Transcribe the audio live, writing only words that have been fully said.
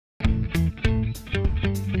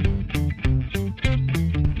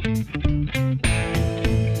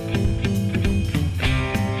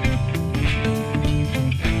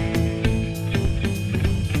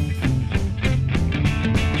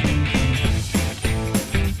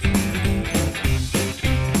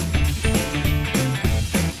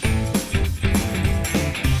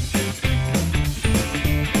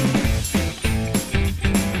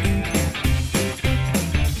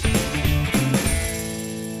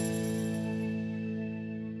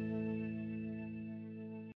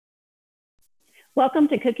Welcome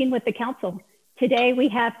to Cooking with the Council. Today we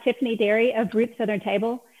have Tiffany Derry of Roots Southern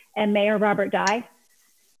Table and Mayor Robert Dye.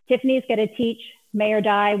 Tiffany's going to teach Mayor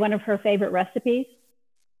Dye one of her favorite recipes.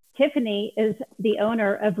 Tiffany is the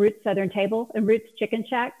owner of Roots Southern Table and Roots Chicken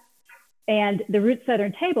Shack, and the Roots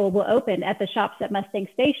Southern Table will open at the shops at Mustang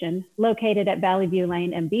Station, located at Valley View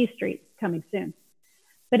Lane and B Street, coming soon.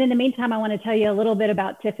 But in the meantime, I want to tell you a little bit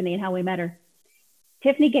about Tiffany and how we met her.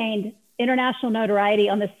 Tiffany gained international notoriety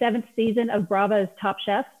on the 7th season of Bravo's Top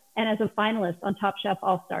Chef and as a finalist on Top Chef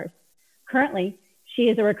All-Stars. Currently, she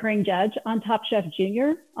is a recurring judge on Top Chef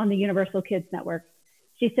Junior on the Universal Kids Network.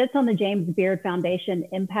 She sits on the James Beard Foundation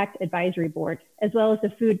Impact Advisory Board, as well as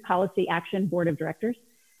the Food Policy Action Board of Directors,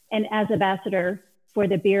 and as ambassador for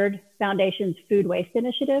the Beard Foundation's Food Waste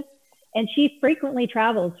Initiative. And she frequently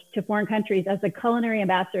travels to foreign countries as a culinary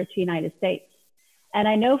ambassador to the United States. And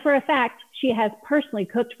I know for a fact she has personally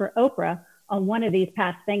cooked for Oprah on one of these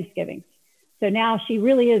past Thanksgivings. So now she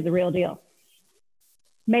really is the real deal.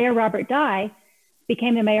 Mayor Robert Dye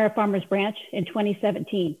became the mayor of Farmers Branch in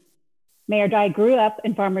 2017. Mayor Dye grew up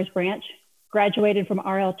in Farmers Branch, graduated from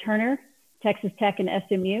R.L. Turner, Texas Tech, and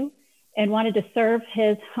SMU, and wanted to serve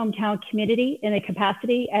his hometown community in a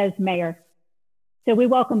capacity as mayor. So we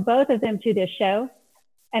welcome both of them to this show,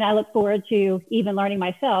 and I look forward to even learning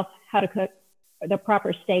myself how to cook the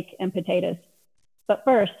proper steak and potatoes. But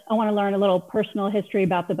first, I want to learn a little personal history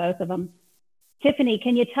about the both of them. Tiffany,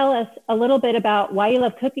 can you tell us a little bit about why you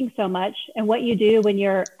love cooking so much and what you do when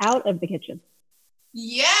you're out of the kitchen?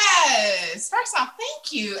 Yes. First off,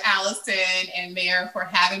 thank you, Allison and Mayor, for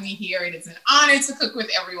having me here. It is an honor to cook with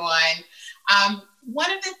everyone.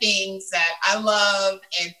 One of the things that I love,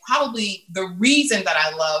 and probably the reason that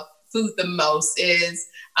I love food the most, is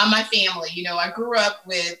my family. You know, I grew up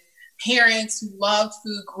with parents who loved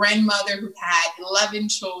food, grandmother who had 11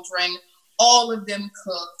 children, all of them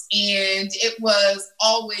cooked, and it was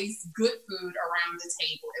always good food around the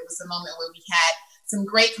table. It was a moment where we had some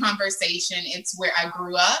great conversation. It's where I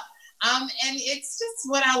grew up, and it's just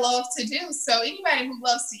what I love to do. So anybody who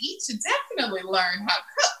loves to eat should definitely learn how to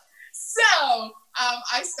cook. So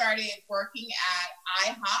I started working at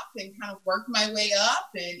IHOP and kind of worked my way up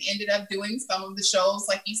and ended up doing some of the shows,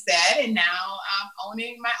 like you said, and now I'm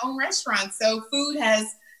owning my own restaurant. So food has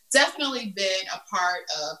definitely been a part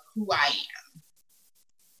of who I am.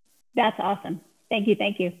 That's awesome. Thank you.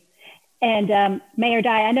 Thank you. And Mayor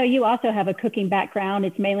Dye, I know you also have a cooking background.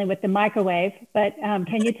 It's mainly with the microwave, but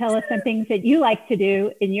can you tell us some things that you like to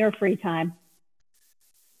do in your free time?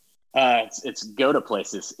 It's go to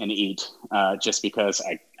places and eat, just because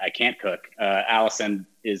I can't cook. Allison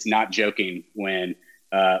is not joking when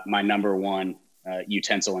my number one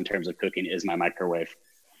utensil in terms of cooking is my microwave.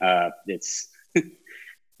 It's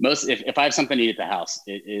if I have something to eat at the house,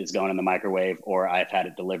 it is going in the microwave, or I've had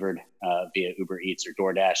it delivered via Uber Eats or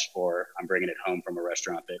DoorDash, or I'm bringing it home from a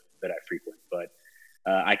restaurant that I frequent. But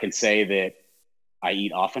I can say that I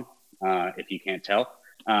eat often, if you can't tell.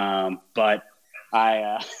 But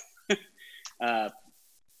I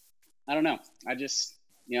don't know. I just,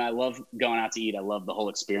 I love going out to eat. I love the whole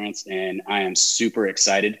experience. And I am super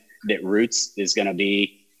excited that Roots is going to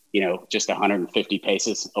be, just 150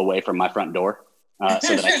 paces away from my front door,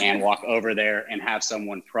 so that I can walk over there and have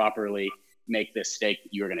someone properly make this steak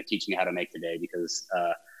that you are going to teach me how to make today. Because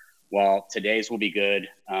while today's will be good,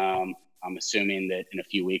 I'm assuming that in a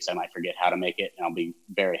few weeks I might forget how to make it. And I'll be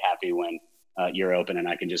very happy when you're open and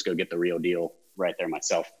I can just go get the real deal right there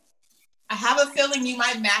myself. I have a feeling you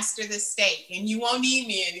might master the steak and you won't need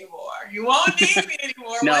me anymore. You won't need me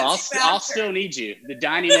anymore. No, I'll still need you. The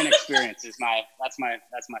dining in experience is that's my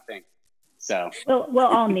thing. So we'll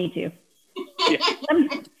all need you. Yeah.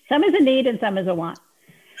 Some is a need and some is a want.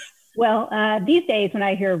 Well, these days when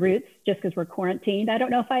I hear Roots, just because we're quarantined, I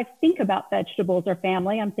don't know if I think about vegetables or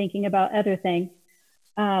family. I'm thinking about other things.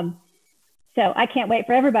 So I can't wait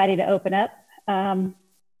for everybody to open up and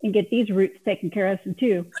get these roots taken care of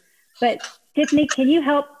too. But Tiffany, can you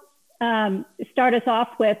help start us off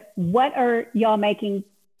with what are y'all making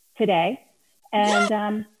today?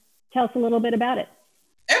 And tell us a little bit about it.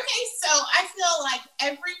 Okay, so I feel like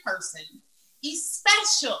every person,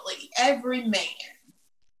 especially every man,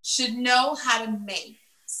 should know how to make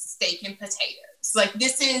steak and potatoes. Like,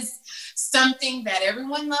 this is something that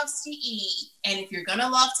everyone loves to eat. And if you're gonna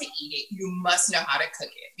love to eat it, you must know how to cook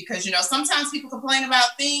it. Because, sometimes people complain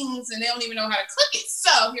about things and they don't even know how to cook it.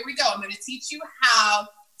 So here we go. I'm gonna teach you how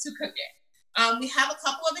to cook it. We have a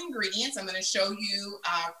couple of ingredients. I'm gonna show you,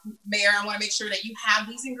 Mayor, I wanna make sure that you have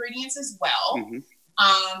these ingredients as well. Mm-hmm.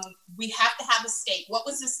 We have to have a steak. What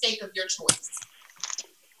was the steak of your choice?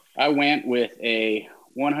 I went with a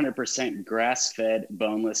 100% grass-fed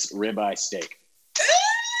boneless ribeye steak.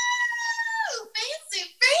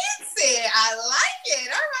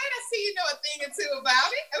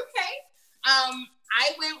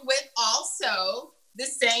 the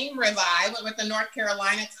same ribeye, but with the North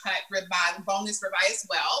Carolina cut ribeye, boneless ribeye as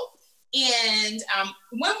well. And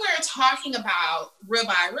when we're talking about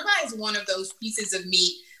ribeye is one of those pieces of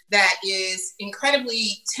meat that is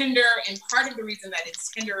incredibly tender. And part of the reason that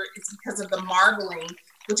it's tender is because of the marbling,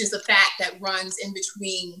 which is the fat that runs in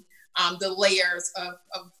between the layers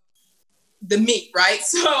of the meat, right?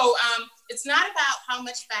 So it's not about how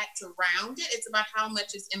much fat's around it. It's about how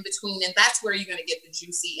much is in between. And that's where you're going to get the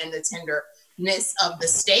juicy and the tenderness of the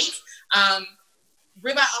steak.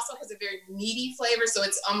 Ribeye also has a very meaty flavor, so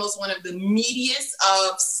it's almost one of the meatiest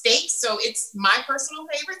of steaks. So it's my personal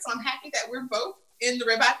favorite. So I'm happy that we're both in the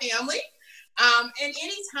ribeye family. And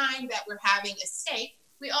anytime that we're having a steak,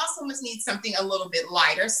 we also must need something a little bit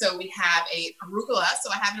lighter. So we have a arugula. So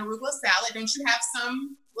I have an arugula salad. Don't you have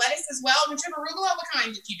some lettuce as well? Don't you have arugula? What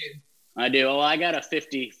kind did you do? I do. Oh, I got a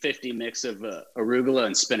 50-50 mix of arugula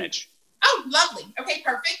and spinach. Oh, lovely. Okay,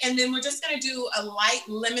 perfect. And then we're just going to do a light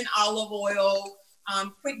lemon olive oil,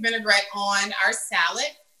 quick vinaigrette on our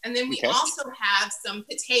salad. And then we also have some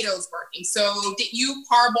potatoes working. So did you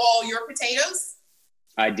parboil your potatoes?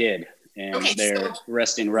 I did. And they're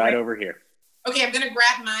resting right over here. Okay, I'm going to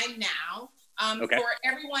grab mine now. Okay. For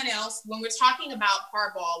everyone else, when we're talking about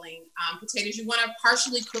parboiling potatoes, you want to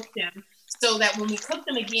partially cook them so that when we cook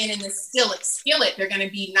them again in the skillet, they're going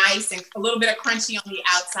to be nice and a little bit of crunchy on the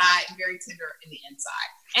outside and very tender in the inside.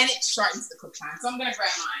 And it shortens the cook time. So I'm going to grab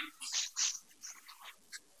mine.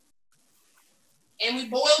 And we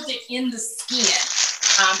boiled it in the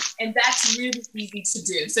skin. And that's really easy to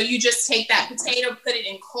do. So you just take that potato, put it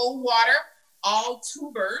in cold water, all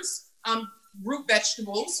tubers, root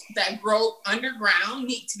vegetables that grow underground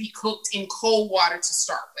need to be cooked in cold water to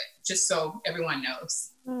start with, just so everyone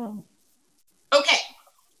knows. Oh. Okay,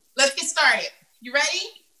 let's get started. You ready?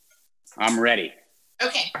 I'm ready.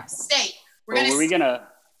 Okay, steak. Were we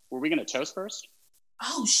gonna toast first?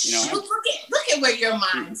 Oh shoot! Look at where your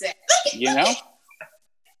mind's at. Look at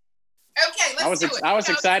Okay, let's do it. I was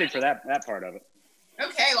excited for that part of it.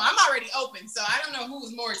 Okay, well I'm already open, so I don't know who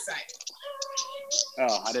was more excited.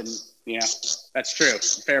 Oh, I didn't. Yeah, that's true.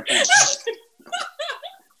 Fair point.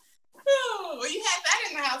 Oh, well, you had that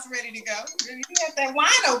in the house ready to go. You had that wine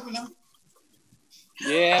opener.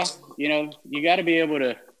 Yeah, you got to be able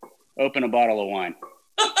to open a bottle of wine.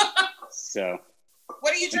 So.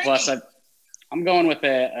 What are you drinking? Plus, I'm going with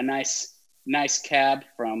a nice cab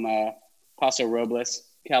from Paso Robles,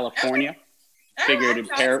 California. Okay. Figured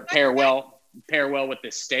it'd pair well with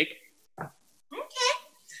this steak. Okay.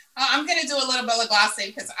 I'm going to do a little Bella Glace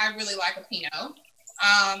because I really like a Pinot.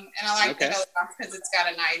 And I like the Bella Glace because it's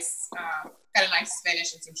got a nice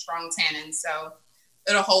finish and some strong tannins. So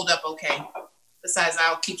it'll hold up okay. Besides,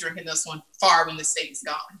 I'll keep drinking this one far when the steak is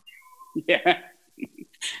gone. Yeah.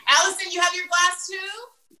 Allison, you have your glass too?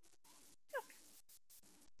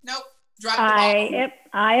 Nope. Drop the ball.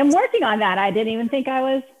 I am working on that. I didn't even think I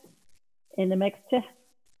was in the mix to.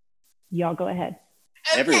 Y'all go ahead.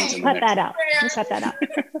 Okay. Everyone's in the mix. We'll cut that out.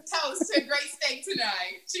 Toast to a great steak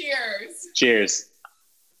tonight. Cheers. Cheers.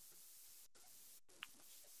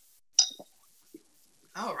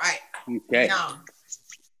 All right. Okay. Yum.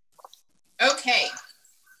 Okay.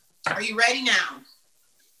 Are you ready now?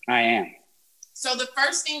 I am. So the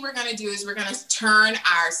first thing we're going to do is we're going to turn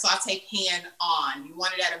our saute pan on. You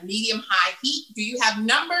want it at a medium-high heat. Do you have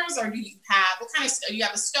numbers or do you have, do you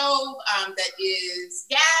have a stove that is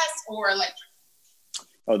gas or electric?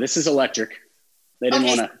 Oh, this is electric. They didn't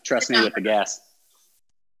want to trust me with the gas.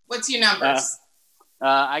 What's your numbers?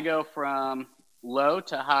 I go from low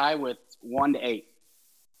to high with 1 to 8.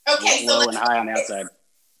 Okay, so low and high on the outside.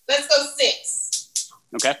 Let's go 6.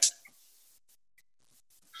 Okay.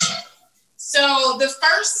 So the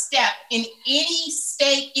first step in any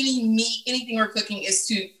steak, any meat, anything we're cooking is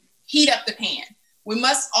to heat up the pan. We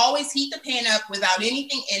must always heat the pan up without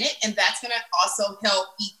anything in it, and that's going to also help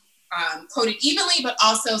coat it evenly, but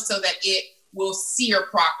also so that it will sear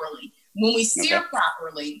properly. When we sear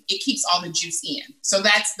properly, it keeps all the juice in. So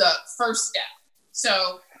that's the first step.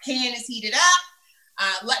 So pan is heated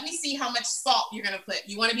up. Let me see how much salt you're going to put.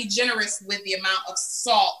 You want to be generous with the amount of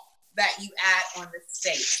salt that you add on the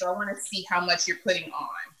steak. So I want to see how much you're putting on.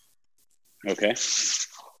 Okay.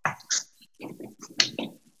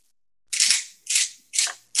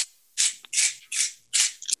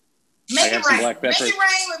 Make it rain. Make it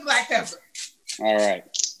rain with black pepper. All right.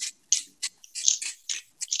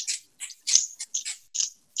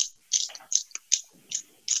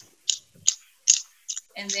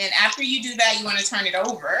 And then after you do that, you want to turn it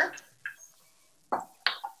over.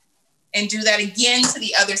 And do that again to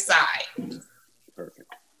the other side.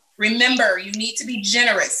 Perfect. Remember, you need to be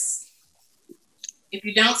generous. If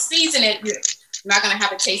you don't season it, not going to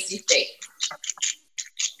have a tasty steak.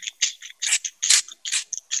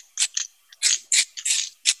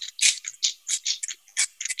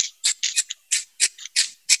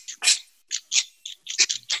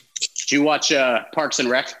 Do you watch Parks and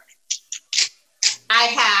Rec? I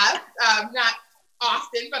have, not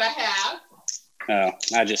often, but I have.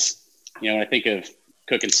 I just, when I think of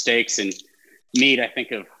cooking steaks and meat, I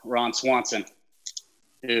think of Ron Swanson,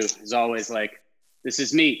 who is always like, this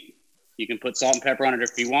is meat. You can put salt and pepper on it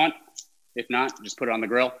if you want. If not, just put it on the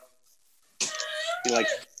grill. You're like,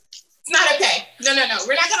 it's not okay. No.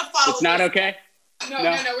 We're not going to follow It's not his. okay? No.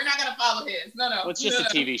 We're not going to follow his. No. Well, it's just a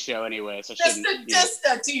TV show anyway, so just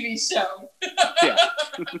a TV show. Yeah.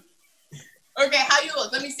 Okay, how you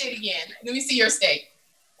look? Let me see it again. Let me see your steak.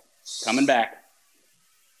 Coming back.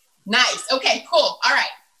 Nice. Okay, cool. All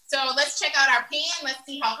right. So let's check out our pan. Let's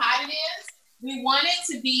see how hot it is. We want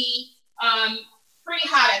it to be pretty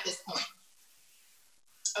hot at this point.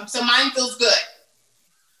 So mine feels good.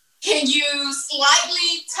 Can you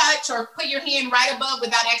slightly touch or put your hand right above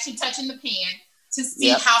without actually touching the pan to see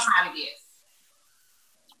how hot it is?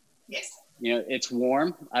 Yes. It's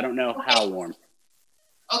warm. I don't know how warm.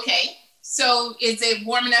 Okay. So is it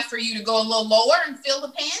warm enough for you to go a little lower and fill the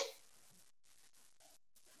pan?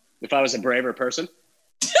 If I was a braver person.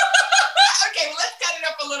 Okay, well, let's cut it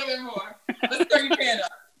up a little bit more. Let's turn your pan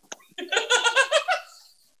up.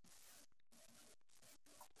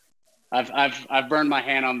 I've burned my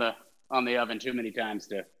hand on the oven too many times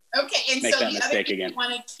to and make so that the mistake other thing again. you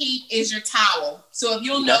want to keep is your towel. So if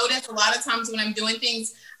you'll notice, a lot of times when I'm doing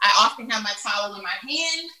things, I often have my towel in my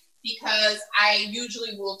hand because I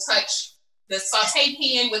usually will touch the saute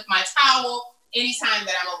pan with my towel anytime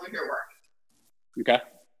that I'm over here working. Okay.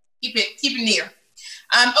 Keep it near.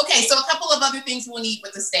 Okay, so a couple of other things we'll need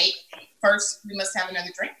with the steak. First, we must have another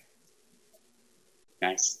drink.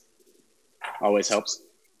 Nice. Always helps.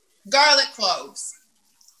 Garlic cloves.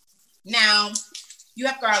 Now, you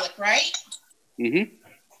have garlic, right? Mm-hmm.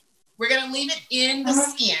 We're going to leave it in the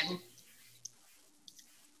skin.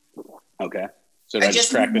 Okay. So do I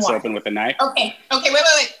just crack this open with a knife? Okay, wait. I'm going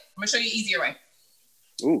to show you an easier way.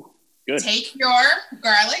 Ooh, good. Take your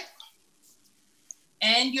garlic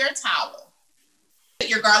and your towel. Put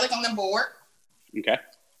your garlic on the board. Okay.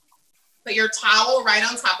 Put your towel right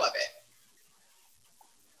on top of it.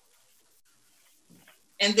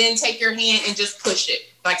 And then take your hand and just push it,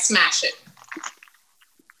 like smash it.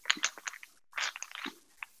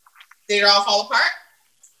 Did it all fall apart?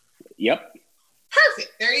 Yep.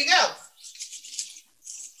 Perfect. There you go.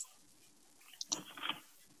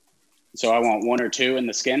 So I want one or two in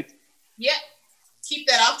the skin? Yep. Keep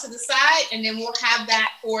that off to the side, and then we'll have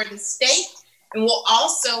that for the steak. And we'll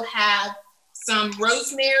also have some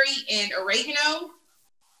rosemary and oregano.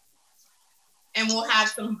 And we'll have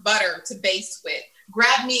some butter to baste with.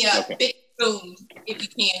 Grab me a big spoon if you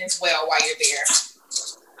can as well while you're there.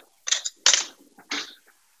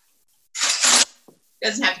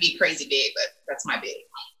 Doesn't have to be crazy big, but that's my big.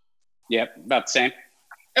 Yep, about the same.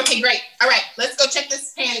 Okay, great. All right, let's go check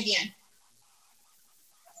this pan again.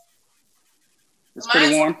 It's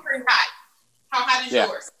pretty warm. Pretty hot. How hot is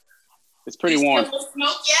yours? It's pretty warm. Still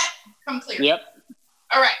smoke yet? Come clear. Yep.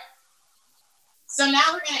 All right. So now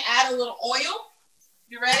we're going to add a little oil.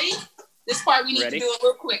 You ready? This part we need to do it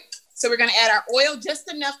real quick. So we're going to add our oil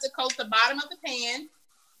just enough to coat the bottom of the pan.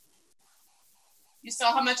 You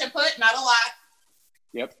saw how much I put? Not a lot.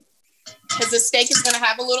 Yep. Because the steak is going to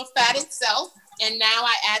have a little fat itself. And now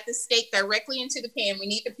I add the steak directly into the pan. We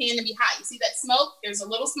need the pan to be hot. You see that smoke? There's a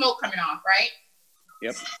little smoke coming off, right?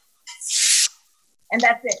 Yep. And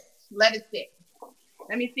that's it. Let it sit.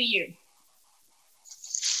 Let me see you.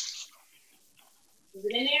 Is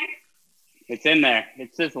it in there? It's in there.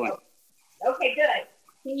 It's sizzling. Okay, good.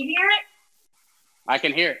 Can you hear it? I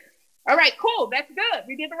can hear it. All right, cool. That's good.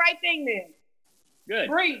 We did the right thing then. Good.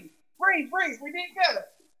 Breathe. We did good.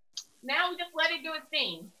 Now we just let it do its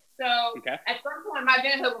thing. So at some point, my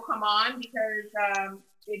vinegar will come on because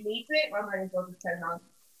it needs it. Well, I'm not supposed to turn it on.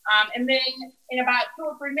 And then in about 2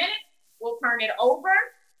 or 3 minutes, we'll turn it over.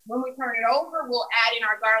 When we turn it over, we'll add in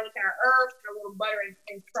our garlic and our herbs and a little butter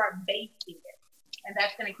and start basting it. And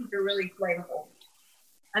that's going to keep it really flavorful.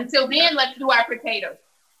 Until then, let's do our potatoes.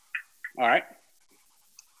 All right.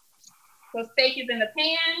 So steak is in the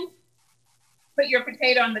pan. Put your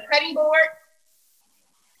potato on the cutting board.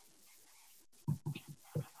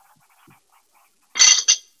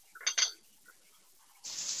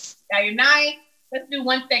 Got your knife. Let's do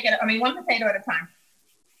one potato at a time.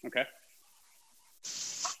 Okay.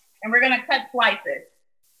 And we're going to cut slices.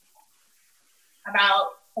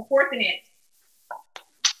 About 1/4 inch.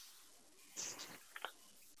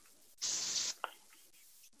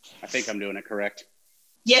 I think I'm doing it correct.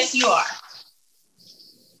 Yes, you are.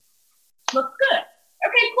 Looks good.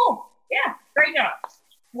 Okay, cool. Yeah, great job.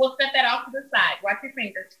 We'll set that off to the side. Watch your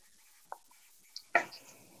fingers.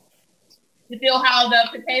 You feel how the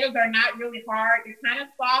potatoes are not really hard. They're kind of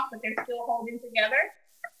soft, but they're still holding together.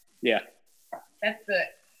 Yeah. That's good.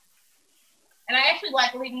 And I actually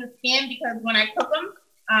like leaving the skin because when I cook them,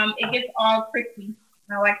 it gets all crispy.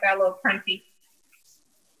 I like that little crunchy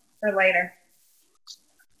for later.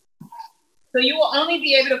 So you will only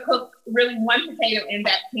be able to cook really one potato in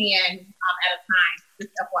that pan at a time,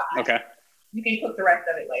 just FYI. Okay. You can cook the rest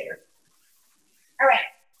of it later. All right.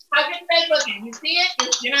 How's your steak looking? You see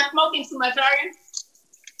it? You're not smoking too much, are you?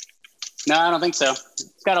 No, I don't think so.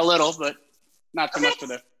 It's got a little, but not too much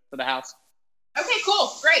for the house. Okay,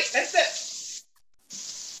 cool. Great. That's it.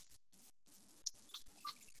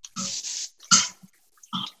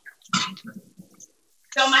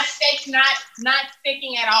 So my steak's not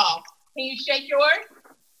sticking at all. Can you shake yours?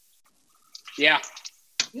 Yeah.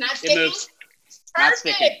 Not sticking? It moves. Perfect. Not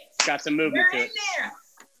sticking. It's got some movement You're to in it. there.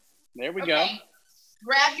 There we go.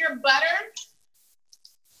 Grab your butter.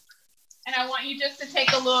 And I want you just to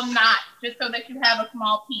take a little knot just so that you have a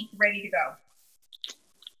small piece ready to go.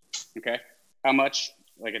 Okay. How much?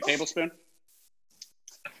 Like a tablespoon?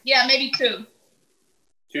 Yeah, maybe two.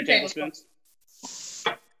 Two tablespoons?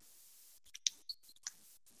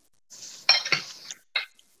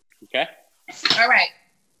 Okay. All right.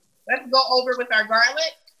 Let's go over with our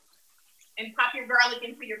garlic and pop your garlic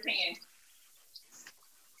into your pan.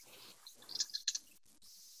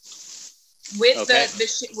 With okay.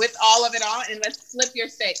 With all of it on, and let's flip your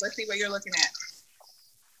steak. Let's see what you're looking at.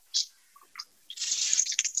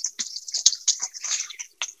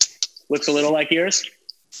 Looks a little like yours.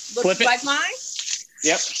 Looks Flip it. like mine?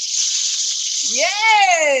 Yep.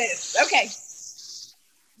 Yes. Okay.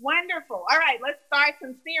 Wonderful. All right, let's start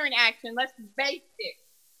some searing action. Let's baste it.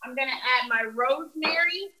 I'm gonna add my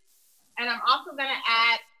rosemary, and I'm also gonna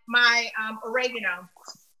add my oregano.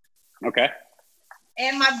 Okay.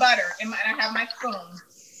 And my butter, and I have my spoon.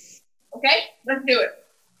 Okay, let's do it.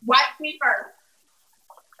 Watch me first.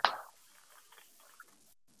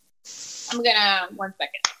 I'm gonna, 1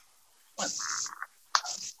 second.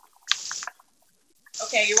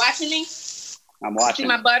 Okay, you're watching me? I'm watching. See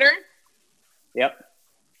my butter? Yep.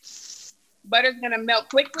 Butter's gonna melt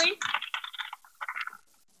quickly.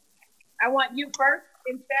 I want you first,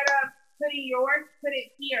 instead of putting yours, put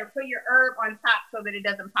it here. Put your herb on top so that it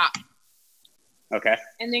doesn't pop. Okay.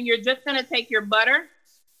 And then you're just gonna take your butter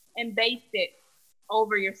and baste it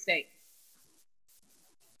over your steak.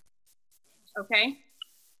 Okay?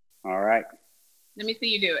 All right. Let me see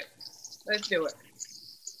you do it. Let's do it.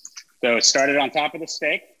 So it started on top of the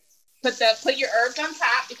steak. Put your herbs on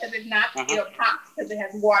top because if not, it'll pop because it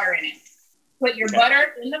has water in it. Put your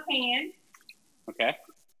butter in the pan. Okay.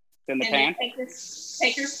 It's in the pan. Take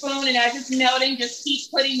your spoon, and as it's melting, just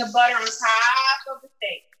keep putting the butter on top of the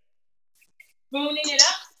steak. Spooning it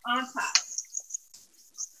up on top.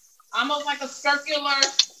 Almost like a circular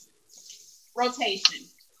rotation.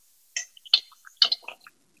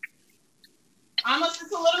 Almost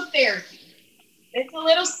just a little therapy. It's a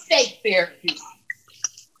little steak therapy.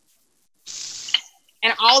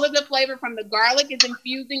 And all of the flavor from the garlic is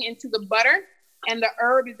infusing into the butter, and the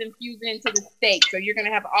herb is infusing into the steak. So you're going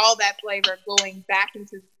to have all that flavor going back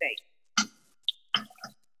into the steak.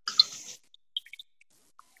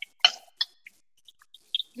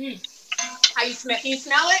 How you smell? Can you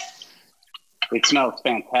smell it? It smells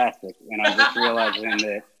fantastic. And I'm just realizing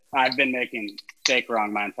that I've been making steak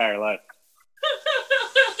wrong my entire life.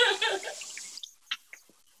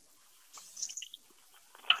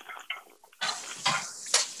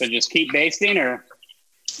 So just keep basting, or?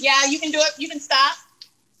 Yeah, you can do it. You can stop.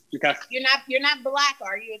 Okay. You're not black,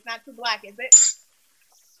 are you? It's not too black, is it?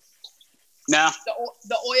 No.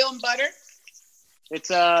 The oil and butter? It's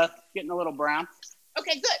getting a little brown.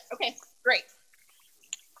 Okay, good. Okay, great.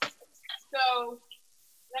 So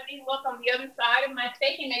let me look on the other side of my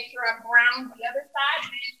steak and make sure I brown the other side.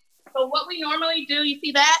 So what we normally do, you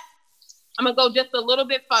see that? I'm gonna go just a little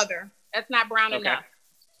bit further. That's not brown enough.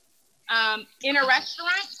 In a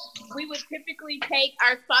restaurant, we would typically take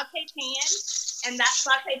our saute pan, and that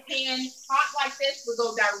saute pan, hot like this, would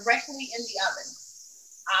go directly in the oven.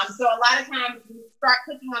 So a lot of times we start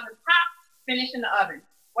cooking on the top, finish in the oven.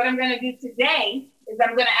 What I'm gonna do today is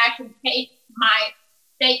I'm gonna actually take my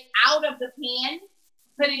steak out of the pan,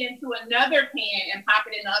 put it into another pan, and pop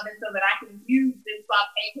it in the oven so that I can use this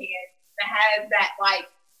saute pan that has that like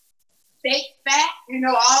steak fat, you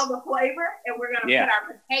know, all the flavor, and we're gonna put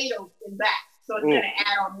our potatoes in back. So it's gonna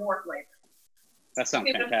add on more flavor. That sounds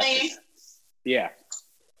fantastic. Yeah.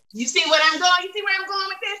 You see what I'm going? You see where I'm going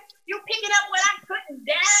with this? You picking up what I'm putting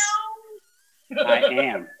down? I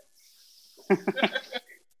am.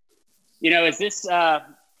 Is this,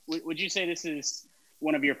 would you say this is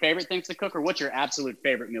one of your favorite things to cook, or what's your absolute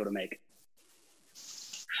favorite meal to make?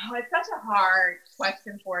 Oh, it's such a hard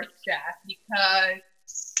question for a chef because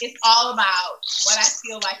it's all about what I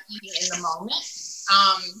feel like eating in the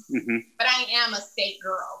moment. But I am a steak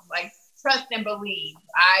girl. Like, trust and believe.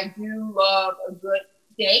 I do love a good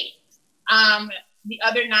steak. The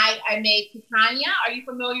other night I made picanha. Are you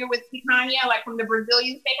familiar with picanha, like from the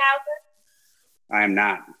Brazilian steakhouses? I am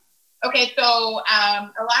not. Okay, so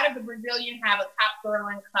a lot of the Brazilian have a top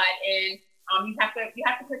sirloin cut, and you have to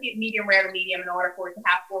cook it medium rare to medium in order for it to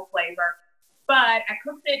have full flavor. But I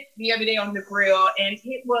cooked it the other day on the grill, and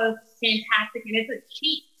it was fantastic. And it's a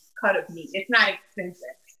cheap cut of meat; it's not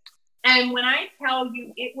expensive. And when I tell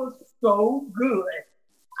you, it was so good,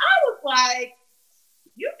 I was like,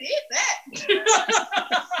 "You did that."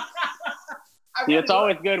 See, it's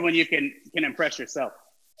always good when you can impress yourself.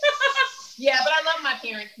 Yeah, but I love my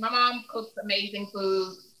parents. My mom cooks amazing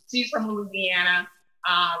food. She's from Louisiana,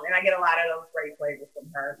 and I get a lot of those great flavors from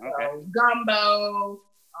her. So gumbo,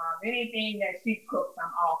 anything that she cooks,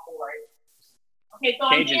 I'm all for it. Okay, so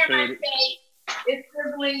I'm here, my steak. It's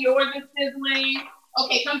sizzling. Yours is sizzling.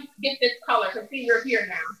 Okay, come get this color. So see, we're here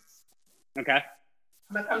now. Okay.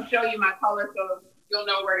 I'm going to come show you my color so you'll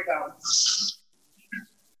know where to go.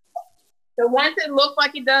 So once it looks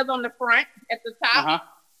like it does on the front at the top,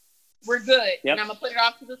 we're good. Yep. And I'm going to put it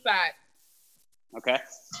off to the side. Okay.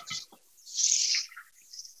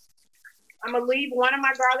 I'm going to leave one of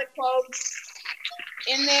my garlic cloves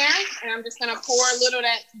in there, and I'm just going to pour a little of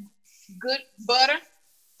that good butter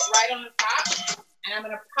right on the top, and I'm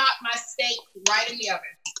going to pop my steak right in the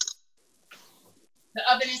oven. The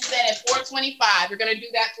oven is set at 425. We're going to do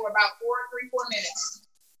that for about 4 minutes.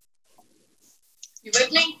 You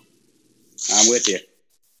with me? I'm with you.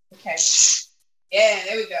 Okay. Yeah,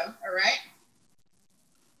 there we go. All right.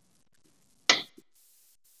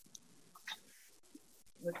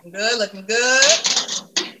 Looking good, looking good.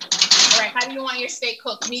 All right, how do you want your steak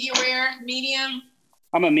cooked? Medium rare, medium?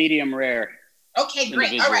 I'm a medium rare. Okay,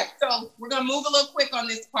 great. All right, so we're going to move a little quick on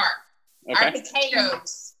this part. Okay. Our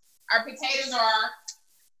potatoes are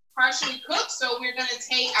partially cooked, so we're going to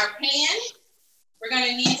take our pan. We're going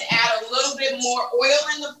to need to add a little bit more oil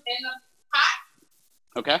in the pot.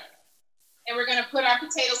 Okay. And we're going to put our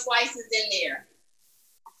potato slices in there.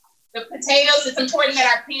 The potatoes, it's important that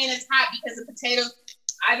our pan is hot because the potatoes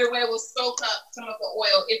either way will soak up some of the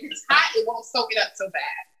oil. If it's hot, it won't soak it up so bad.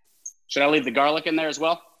 Should I leave the garlic in there as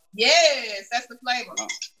well? Yes, that's the flavor. Oh,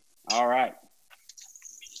 all right.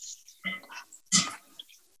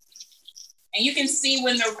 And you can see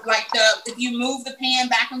when if you move the pan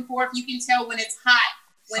back and forth, you can tell when it's hot,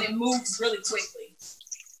 when it moves really quickly.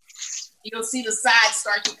 You'll see the sides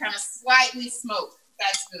start to kind of slightly smoke.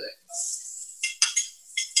 That's good.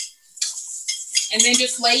 And then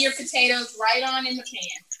just lay your potatoes right on in the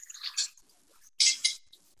pan.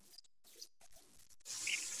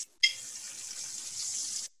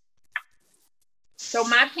 So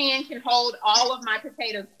my pan can hold all of my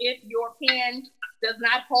potatoes. If your pan does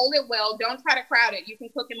not hold it well, don't try to crowd it. You can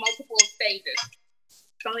cook in multiple stages.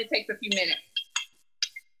 It only takes a few minutes.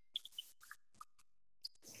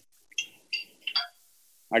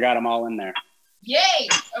 I got them all in there. Yay!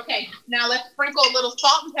 Okay, now let's sprinkle a little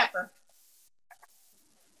salt and pepper.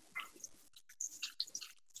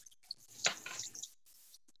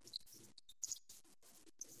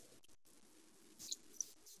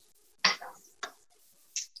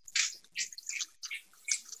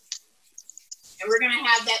 And we're going to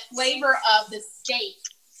have that flavor of the steak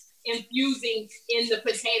infusing in the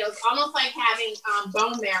potatoes, almost like having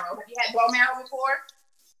bone marrow. Have you had bone marrow before?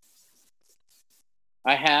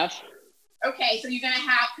 I have. Okay, so you're going to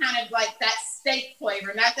have kind of like that steak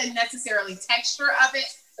flavor, not the necessarily texture of it,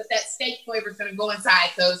 but that steak flavor is going to go inside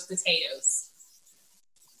those potatoes.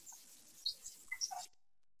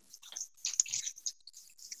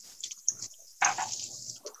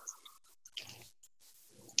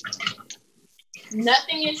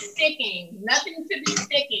 Nothing is sticking. Nothing should be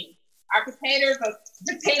sticking. Our potatoes are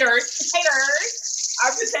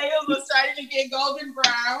starting to get golden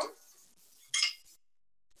brown.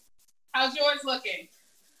 How's yours looking?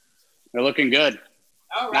 They're looking good.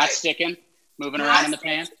 All right. Not sticking. Moving around in the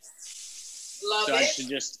pan. Love it. So I should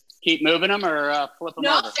just keep moving them or flip them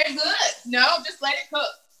over? No, they're good. No, just let it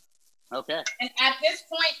cook. Okay. And at this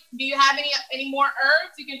point, do you have any more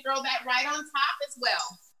herbs? You can throw that right on top as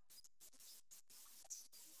well.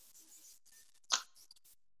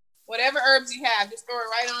 Whatever herbs you have, just throw it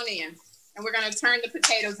right on in. And we're gonna turn the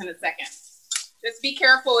potatoes in a second. Just be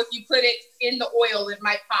careful if you put it in the oil, it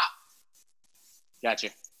might pop. Gotcha.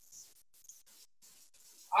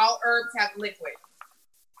 All herbs have liquid.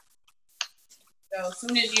 So as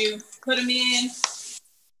soon as you put them in,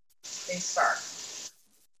 they start.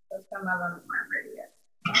 So some of them aren't ready yet.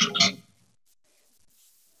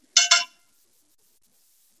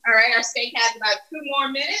 All right, our steak has about 2 more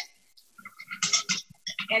minutes.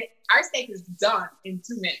 And our steak is done in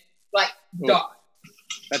 2 minutes. Like, done.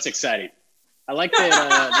 That's exciting. I like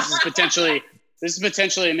that this is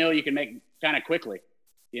potentially a meal you can make kind of quickly.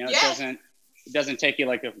 You know, yes. It doesn't take you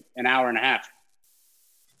like an hour and a half.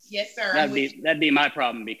 Yes, sir. That'd be my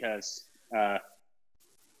problem because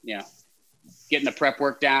you know, getting the prep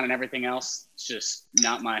work down and everything else, it's just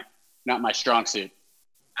not my strong suit.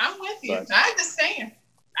 I'm with you. But, I understand.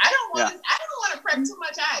 I don't want to prep too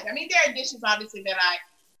much either. I mean, there are dishes obviously that I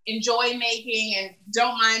enjoy making and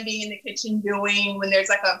don't mind being in the kitchen doing when there's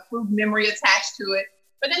like a food memory attached to it.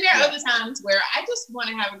 But then there are other times where I just want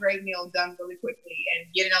to have a great meal done really quickly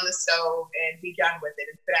and get it on the stove and be done with it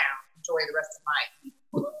and sit down, enjoy the rest of my evening.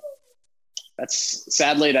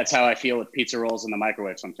 That's how I feel with pizza rolls in the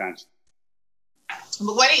microwave sometimes.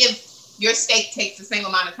 But what if your steak takes the same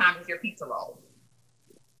amount of time as your pizza roll?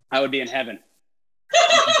 I would be in heaven.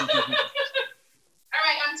 All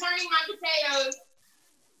right, I'm turning my potatoes.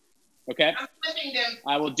 Okay. I'm flipping them.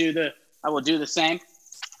 I will do the same.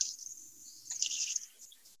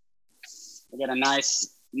 I get a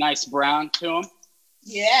nice brown to them.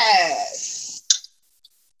 Yes.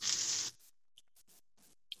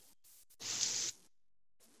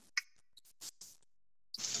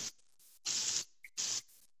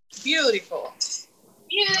 Beautiful.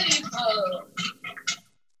 Beautiful.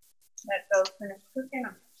 Let those finish cooking.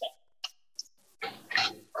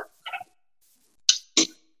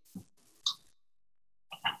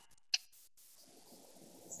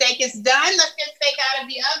 Steak is done. Let's get steak out of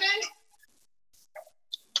the oven.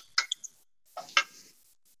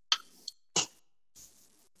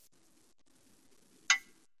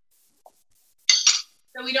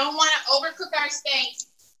 So we don't want to overcook our steak.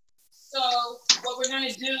 So what we're going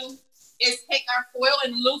to do is take our foil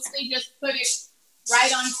and loosely just put it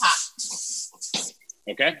right on top.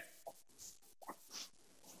 Okay.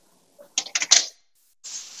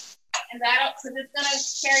 And so it's going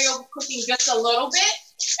to carry over cooking just a little bit.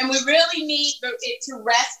 And we really need it to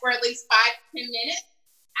rest for at least 5 to 10 minutes.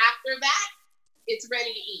 After that, it's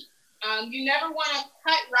ready to eat. You never want to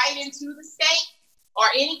cut right into the steak or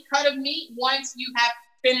any cut of meat once you have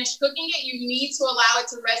finished cooking it. You need to allow it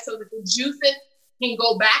to rest so that the juices can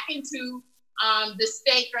go back into the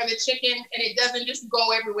steak or the chicken and it doesn't just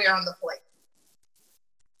go everywhere on the plate.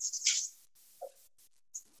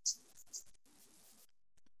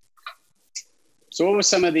 So what was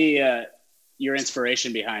some of the your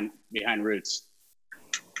inspiration behind Roots?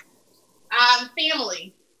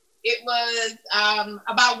 Family. It was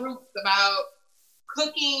about roots, about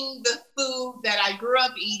cooking the food that I grew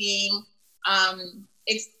up eating,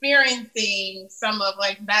 experiencing some of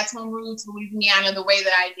like Baton Rouge, Louisiana, the way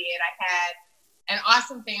that I did. I had an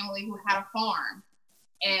awesome family who had a farm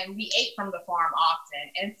and we ate from the farm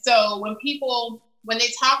often. And so when they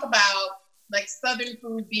talk about like Southern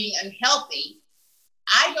food being unhealthy,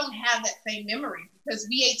 I don't have that same memory because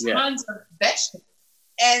we ate tons of vegetables.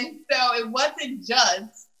 And so it wasn't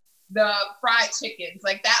just the fried chickens.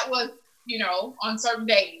 Like that was, on certain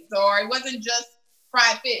days, or it wasn't just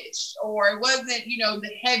fried fish, or it wasn't, the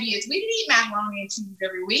heaviest. We didn't eat macaroni and cheese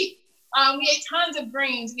every week. We ate tons of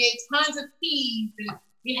greens. We ate tons of peas. And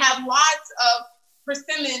we had lots of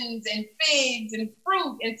persimmons and figs and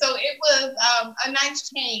fruit. And so it was a nice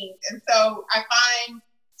change. And so I find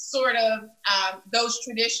sort of those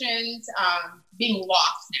traditions being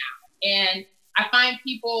lost now. And I find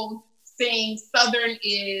people saying Southern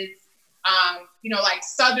is, like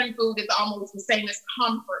Southern food is almost the same as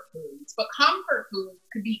comfort foods. But comfort food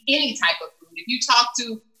could be any type of food. If you talk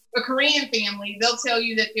to a Korean family, they'll tell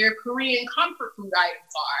you that their Korean comfort food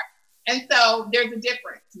items are. And so there's a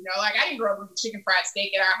difference. Like I didn't grow up with a chicken fried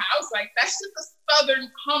steak at our house. Like that's just a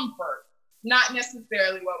Southern comfort, not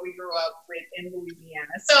necessarily what we grew up with in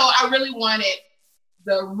Louisiana. So I really wanted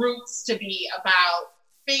the roots to be about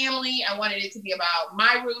family. I wanted it to be about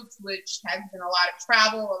my roots, which has been a lot of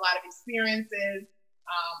travel, a lot of experiences,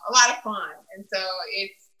 a lot of fun. And so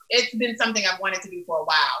it's been something I've wanted to do for a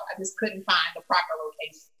while. I just couldn't find the proper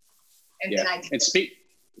location. And then I did. And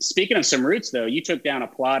speaking of some roots, though, you took down a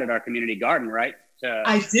plot at our community garden, right?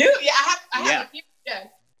 I do. Yeah, I have a few. Yeah.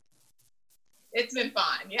 It's been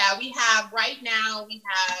fun. Yeah, right now we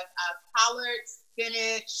have collards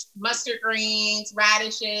spinach, mustard greens,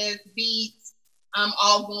 radishes, beets,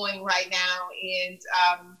 all going right now. And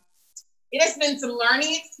it has been some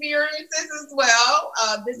learning experiences as well.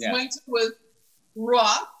 This winter was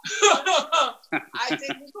rough. I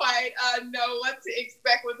didn't quite know what to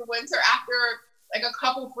expect with the winter. After like a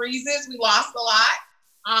couple freezes, we lost a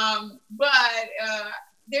lot. But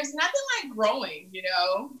there's nothing like growing, you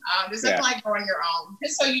know. There's nothing like growing your own.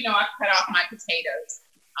 Just so you know, I cut off my potatoes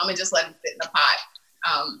and just let them sit in the pot.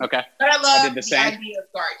 Okay. But I love the idea of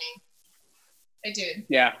gardening. I did.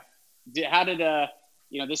 Yeah. How did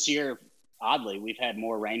this year? Oddly, we've had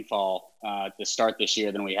more rainfall to start this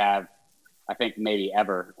year than we have, I think, maybe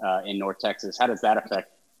ever in North Texas. How does that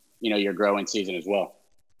affect, your growing season as well?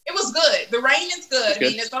 It was good. The rain is good. I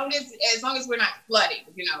mean, as long as we're not flooding,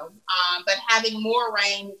 but having more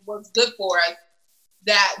rain was good for us.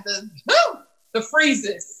 That the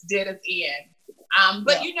freezes did us in.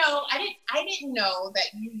 But I didn't know that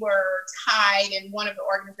you were tied in one of the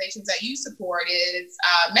organizations that you support is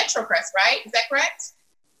MetroCrest, right? Is that correct?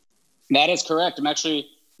 That is correct. I'm actually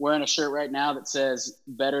wearing a shirt right now that says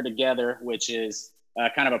Better Together, which is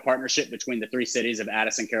kind of a partnership between the three cities of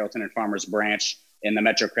Addison, Carrollton, and Farmers Branch and the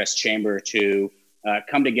MetroCrest Chamber to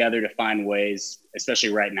come together to find ways, especially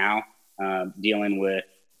right now, dealing with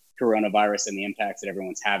coronavirus and the impacts that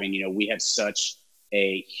everyone's having. We have such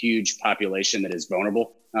a huge population that is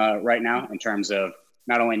vulnerable right now in terms of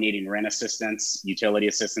not only needing rent assistance, utility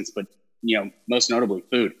assistance, but, most notably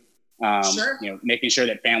food. Sure. Making sure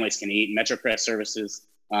that families can eat. MetroCrest Services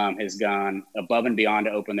has gone above and beyond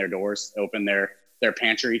to open their doors, open their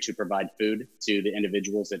pantry to provide food to the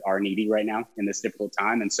individuals that are needy right now in this difficult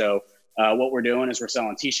time. And so what we're doing is we're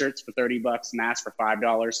selling T-shirts for $30, masks for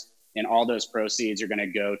 $5, and all those proceeds are going to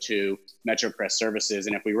go to MetroCrest Services.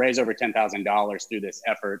 And if we raise over $10,000 through this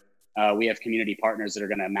effort, we have community partners that are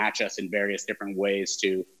going to match us in various different ways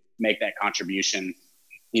to make that contribution,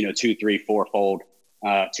 2, 3, 4-fold.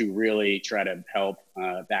 To really try to help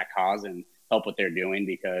that cause and help what they're doing,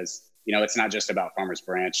 because, it's not just about Farmers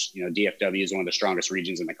Branch. DFW is one of the strongest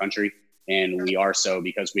regions in the country, and we are so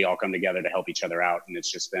because we all come together to help each other out. And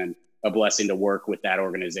it's just been a blessing to work with that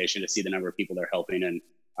organization, to see the number of people they're helping. And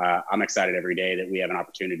I'm excited every day that we have an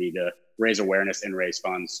opportunity to raise awareness and raise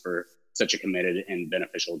funds for such a committed and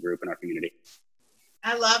beneficial group in our community.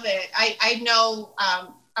 I love it. I know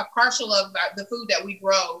a partial of the food that we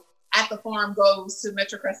grow at the farm goes to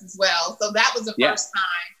MetroCrest as well. So that was the first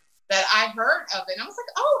time that I heard of it. And I was like,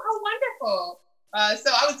 oh, how wonderful. So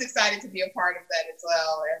I was excited to be a part of that as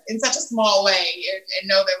well, in such a small way, and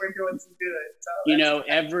know that we're doing some good. So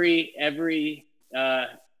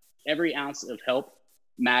every ounce of help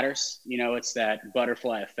matters. It's that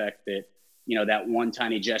butterfly effect that, that one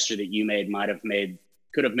tiny gesture that you made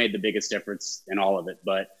could have made the biggest difference in all of it.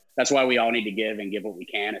 But that's why we all need to give and give what we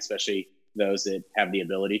can, especially those that have the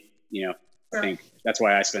ability. I think that's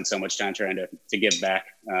why I spend so much time trying to give back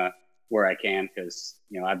where I can, because,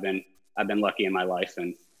 I've been lucky in my life,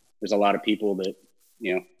 and there's a lot of people that,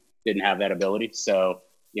 didn't have that ability. So,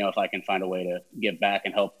 if I can find a way to give back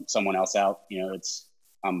and help someone else out,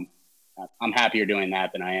 I'm happier doing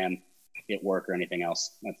that than I am at work or anything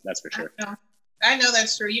else. That's for sure. I know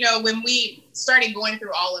that's true. When we started going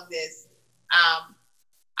through all of this,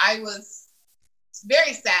 I was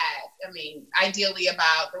very sad. I mean, ideally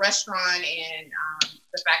about the restaurant and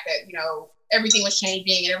the fact that, everything was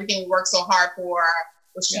changing and everything we worked so hard for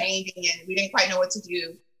was changing, and we didn't quite know what to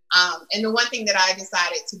do. And the one thing that I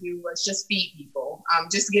decided to do was just feed people,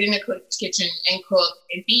 just get in the kitchen and cook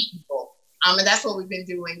and feed people. And that's what we've been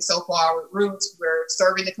doing so far with Roots. We're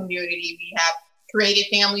serving the community. We have created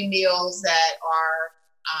family meals that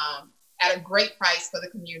are at a great price for the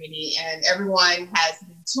community, and everyone has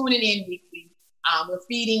been tuning in weekly. We're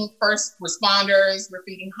feeding first responders, we're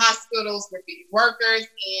feeding hospitals, we're feeding workers,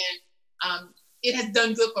 and it has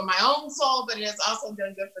done good for my own soul, but it has also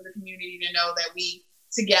done good for the community to know that we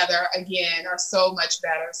together, again, are so much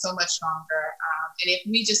better, so much stronger. And if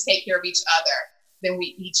we just take care of each other, then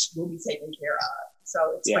we each will be taken care of.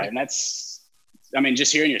 So it's and that's,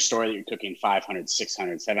 just hearing your story that you're cooking 500,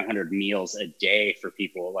 600, 700 meals a day for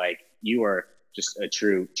people, like, you are just a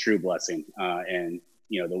true blessing. And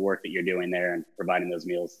the work that you're doing there and providing those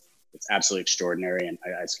meals, it's absolutely extraordinary. And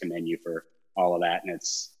I just commend you for all of that. And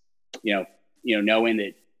it's, knowing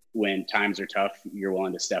that when times are tough, you're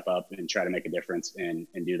willing to step up and try to make a difference and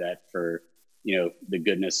do that for, the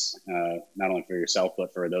goodness, not only for yourself,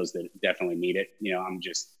 but for those that definitely need it. I'm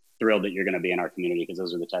just thrilled that you're going to be in our community, because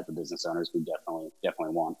those are the type of business owners we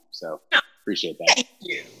definitely want. So appreciate that.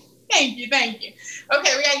 Thank you.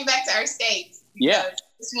 Okay, we got to get back to our states. Yeah. I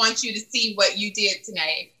just want you to see what you did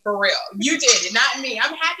tonight. For real. You did it, not me.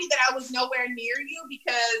 I'm happy that I was nowhere near you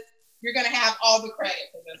because you're going to have all the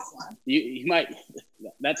credit for this one. You might,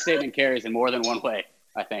 that statement carries in more than one way,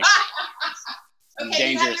 I think. Okay,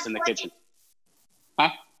 dangerous in the kitchen. Huh?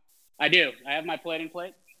 I do. I have my plating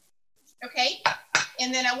plate. Okay.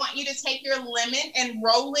 And then I want you to take your lemon and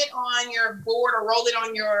roll it on your board or roll it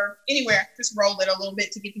on your, anywhere. Just roll it a little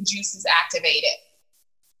bit to get the juices activated.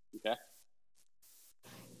 Okay.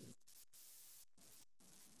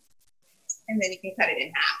 And then you can cut it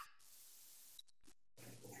in half.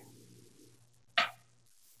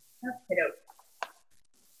 Okay.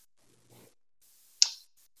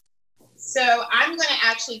 So I'm going to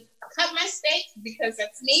actually cut my steak because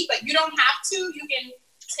that's me, but you don't have to. You can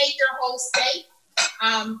take your whole steak,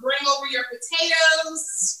 bring over your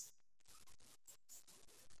potatoes,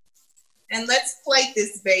 and let's plate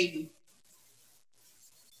this baby.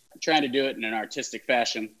 I'm trying to do it in an artistic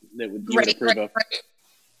fashion that would you would approve of. Great.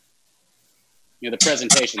 You know, the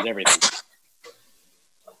presentation's everything.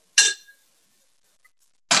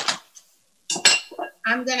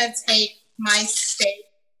 I'm going to take my steak.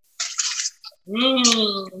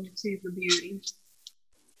 She's a beauty.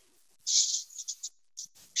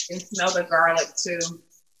 You can smell the garlic too.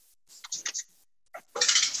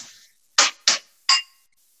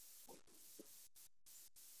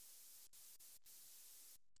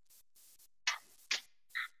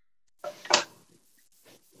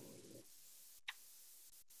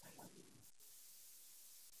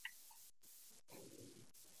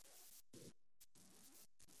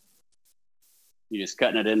 You're just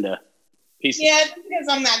cutting it into pieces. Yeah, because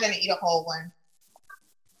I'm not going to eat a whole one.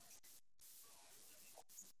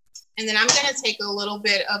 And then I'm going to take a little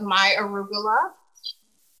bit of my arugula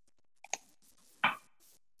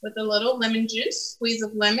with a little lemon juice, squeeze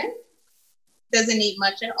of lemon. Doesn't need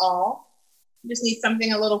much at all. You just need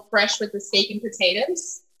something a little fresh with the steak and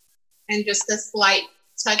potatoes. And just a slight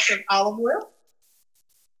touch of olive oil.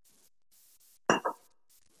 I'm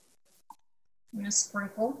going to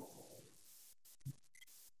sprinkle.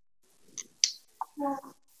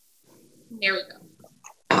 There we go.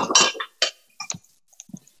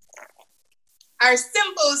 Our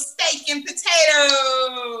simple steak and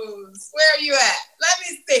potatoes. Where are you at? Let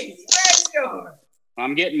me see. Where's yours?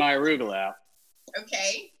 I'm getting my arugula out.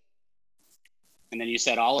 Okay. And then you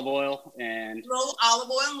said olive oil and... A little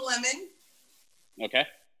olive oil and lemon. Okay.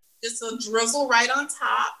 Just a drizzle right on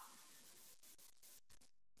top.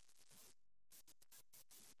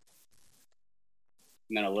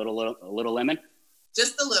 And then a little lemon?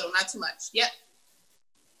 Just a little, not too much. Yep.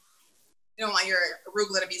 You don't want your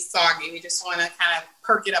arugula to be soggy. You just want to kind of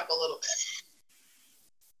perk it up a little bit.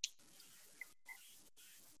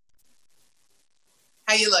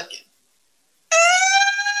 How you looking?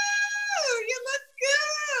 Oh, you look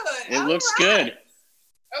good. It All looks right. good.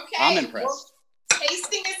 Okay. I'm impressed. Well,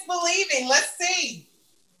 tasting is believing. Let's see.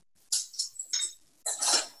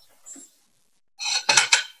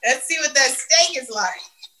 Let's see what that steak is like.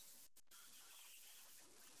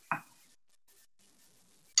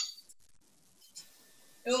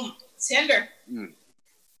 Ooh, tender. Mm.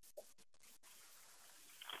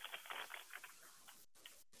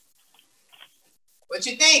 What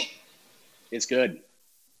you think? It's good.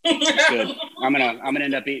 It's good. I'm gonna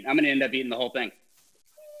end up eating the whole thing.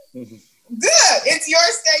 Good. It's your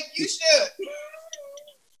steak. You should.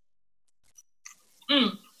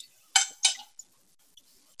 Mm.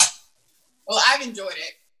 Well, I've enjoyed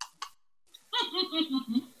it.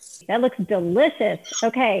 That looks delicious.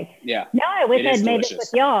 Okay. Yeah. Now I wish I'd made delicious.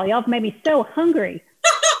 this with y'all. Y'all have made me so hungry.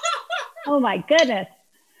 Oh my goodness.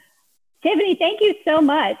 Tiffany, thank you so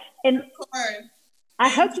much. And Of course. I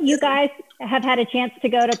hope you guys have had a chance to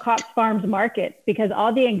go to Cox Farms Market because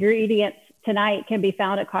all the ingredients tonight can be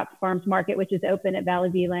found at Cox Farms Market, which is open at Valley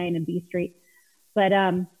View Lane and B Street. But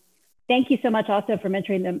thank you so much also for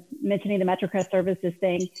mentioning the MetroCrest Services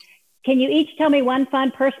thing. Can you each tell me one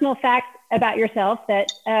fun personal fact about yourself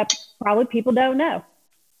that probably people don't know?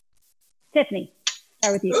 Tiffany,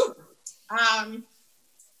 start with you. Ooh.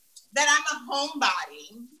 That I'm a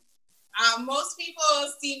homebody. Most people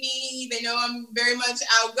see me, they know I'm very much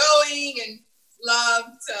outgoing and love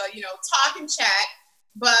to, talk and chat.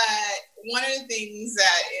 But one of the things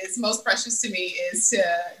that is most precious to me is to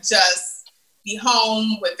just be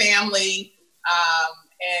home with family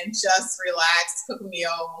and just relax, cook a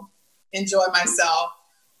meal, enjoy myself,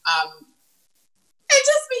 and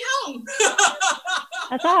just be home.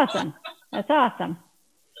 That's awesome. That's awesome.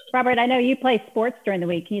 Robert, I know you play sports during the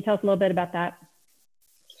week. Can you tell us a little bit about that?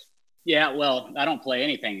 Yeah, well, I don't play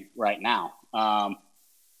anything right now.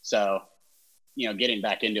 So getting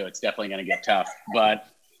back into it's definitely going to get tough. But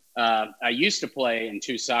I used to play in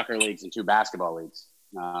 2 soccer leagues and 2 basketball leagues.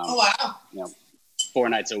 Oh, wow. 4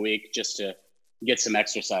 nights a week just to get some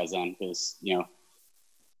exercise in, because,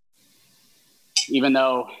 even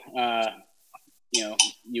though,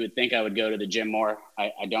 you would think I would go to the gym more,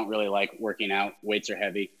 I don't really like working out. Weights are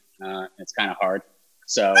heavy. It's kind of hard.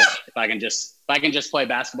 So if I can just play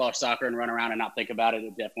basketball or soccer and run around and not think about it,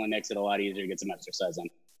 it definitely makes it a lot easier to get some exercise in.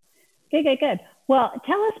 Good. Well,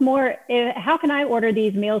 tell us more. How can I order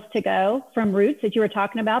these meals to go from Roots that you were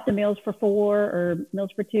talking about, the meals for 4 or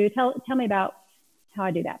meals for 2? Tell me about how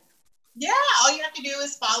I do that. Yeah, all you have to do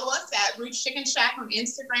is follow us at Roots Chicken Shack on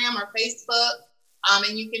Instagram or Facebook,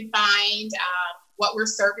 and you can find what we're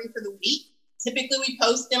serving for the week. Typically, we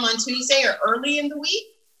post them on Tuesday or early in the week,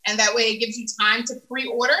 and that way it gives you time to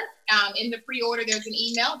pre-order. In the pre-order, there's an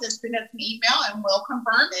email. Just send us an email, and we'll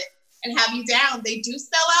confirm it and have you down. They do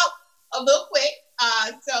sell out a little quick,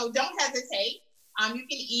 so don't hesitate. You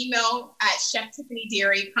can email at Chef Tiffany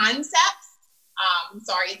Derry Concepts.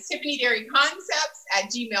 It's Tiffany Derry Concepts at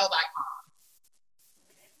gmail.com.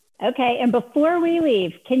 Okay, and before we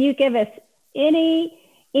leave, can you give us any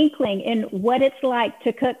inkling in what it's like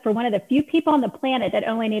to cook for one of the few people on the planet that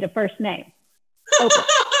only need a first name? Oprah.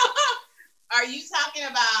 Are you talking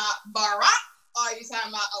about Barack? Or are you talking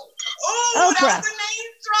about Oprah? Oprah. That was the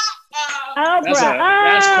name drop.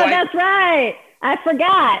 Oprah. That's right. I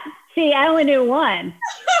forgot. See, I only knew one.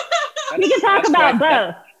 We can talk about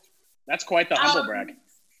both. That's quite the humble brag.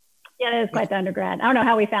 Yeah, it is quite the undergrad. I don't know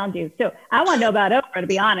how we found you. So I want to know about Oprah, to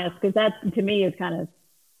be honest, because that to me is kind of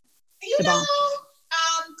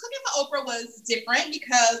cooking for Oprah was different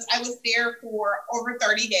because I was there for over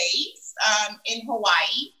 30 days in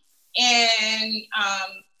Hawaii. And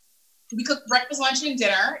we cooked breakfast, lunch, and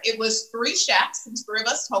dinner. It was 3 chefs, and 3 of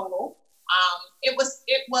us total. It was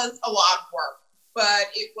a lot of work, but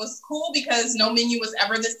it was cool because no menu was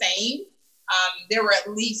ever the same. There were at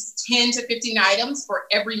least 10 to 15 items for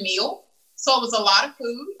every meal. So it was a lot of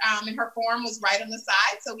food. And her farm was right on the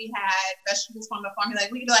side. So we had vegetables from the farm.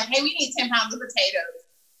 We could be like, hey, we need 10 pounds of potatoes.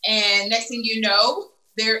 And next thing you know,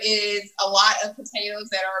 there is a lot of potatoes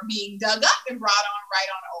that are being dug up and brought on right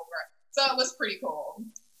on over. So it was pretty cool.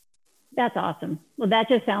 That's awesome. Well, that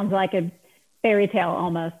just sounds like a fairy tale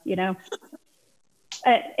almost,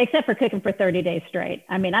 except for cooking for 30 days straight.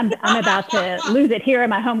 I mean, I'm about to lose it here in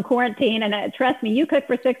my home quarantine. And trust me, you cook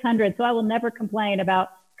for 600. So I will never complain about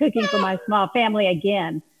cooking for my small family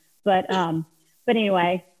again. But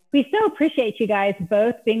anyway, we so appreciate you guys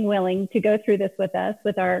both being willing to go through this with us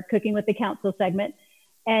with our Cooking with the Council segment.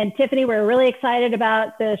 And Tiffany, we're really excited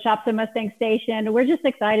about the Shops at Mustang Station. We're just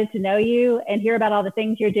excited to know you and hear about all the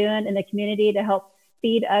things you're doing in the community to help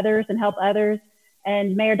feed others and help others.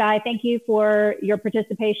 And Mayor Dye, thank you for your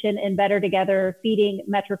participation in Better Together, feeding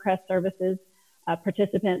MetroCrest services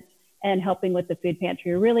participants and helping with the food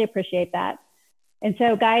pantry. We really appreciate that. And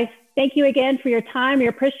so guys, thank you again for your time. We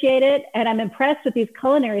appreciate it. And I'm impressed with these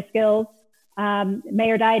culinary skills.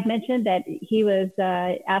 Mayor Dye had mentioned that he was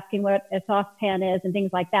asking what a saucepan is and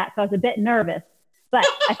things like that. So I was a bit nervous, but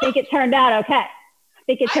I think it turned out okay.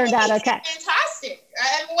 Fantastic.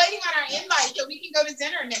 I'm waiting on our invite so we can go to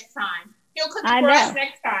dinner next time. He'll cook it for us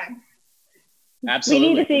next time. Absolutely.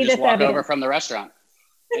 We need to see just this walk evidence. over from the restaurant.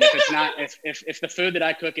 And if it's not, if the food that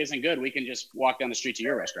I cook isn't good, we can just walk down the street to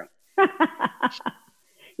your restaurant.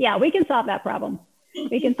 Yeah, we can solve that problem.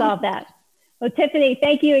 We can solve that. Well, Tiffany,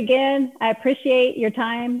 thank you again. I appreciate your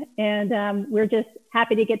time, and we're just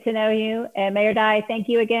happy to get to know you. And Mayor Dye, thank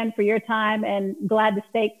you again for your time, and glad the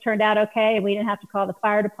steak turned out okay, and we didn't have to call the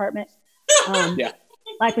fire department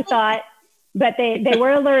like we thought. But they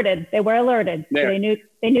were alerted. They were alerted. So they knew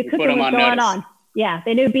cooking was going on. Yeah,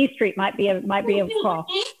 they knew B Street might be a call.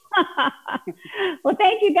 Well,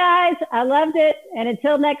 thank you guys. I loved it. And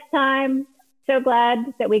until next time, so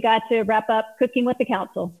glad that we got to wrap up Cooking with the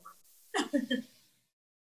Council.